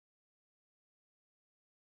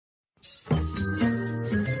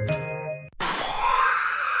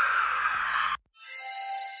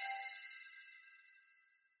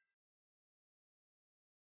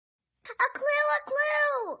A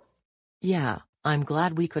clue! Yeah, I'm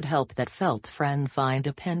glad we could help that felt friend find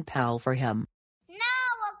a pen pal for him. No,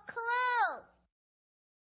 a clue!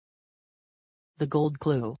 The gold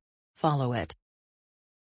clue. Follow it.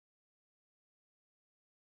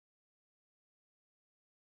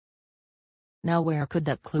 Now where could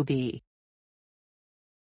that clue be?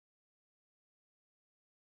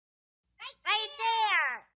 Right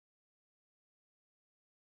there!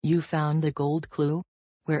 You found the gold clue?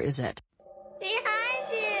 Where is it? Behind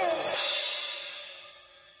you!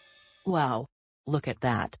 Wow. Look at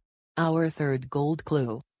that. Our third gold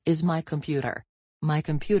clue is my computer. My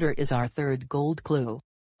computer is our third gold clue.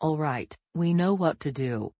 Alright, we know what to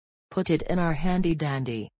do. Put it in our handy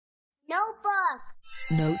dandy Notebook!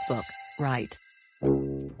 notebook, right.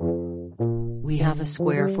 We have a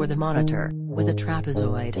square for the monitor, with a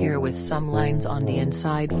trapezoid here with some lines on the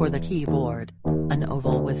inside for the keyboard. An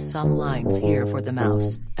oval with some lines here for the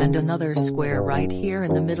mouse, and another square right here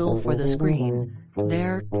in the middle for the screen.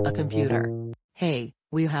 There, a computer. Hey,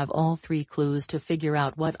 we have all three clues to figure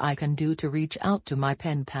out what I can do to reach out to my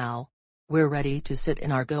pen pal. We're ready to sit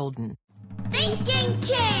in our golden Thinking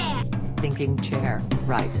chair! thinking chair,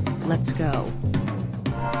 right, let's go.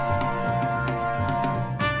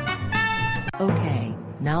 Okay,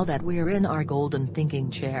 now that we're in our golden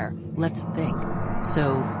thinking chair, let's think.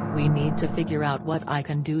 So, we need to figure out what I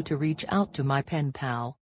can do to reach out to my pen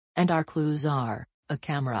pal. And our clues are, a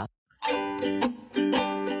camera,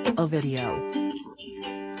 a video,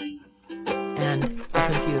 and a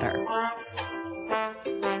computer.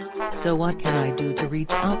 So what can I do to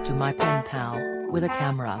reach out to my pen pal, with a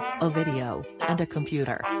camera, a video, and a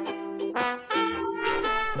computer?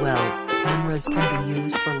 Well, cameras can be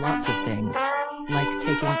used for lots of things. Like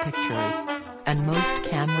taking pictures. And most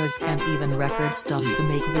cameras can even record stuff to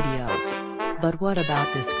make videos. But what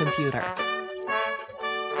about this computer?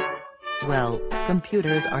 Well,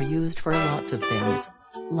 computers are used for lots of things.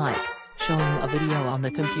 Like, showing a video on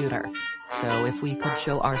the computer. So if we could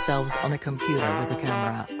show ourselves on a computer with a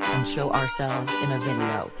camera, and show ourselves in a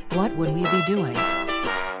video, what would we be doing?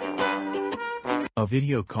 A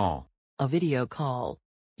video call. A video call.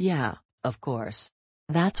 Yeah, of course.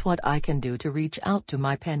 That's what I can do to reach out to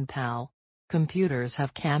my pen pal. Computers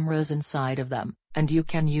have cameras inside of them, and you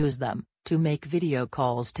can use them to make video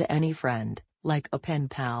calls to any friend, like a pen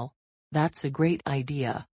pal. That's a great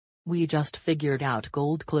idea. We just figured out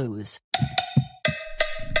gold clues.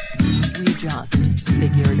 We just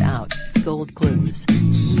figured out gold clues.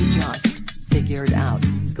 We just figured out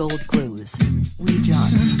gold clues. We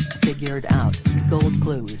just figured out gold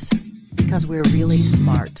clues. Because we're really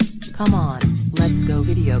smart. Come on, let's go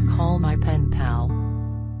video call my pen pal.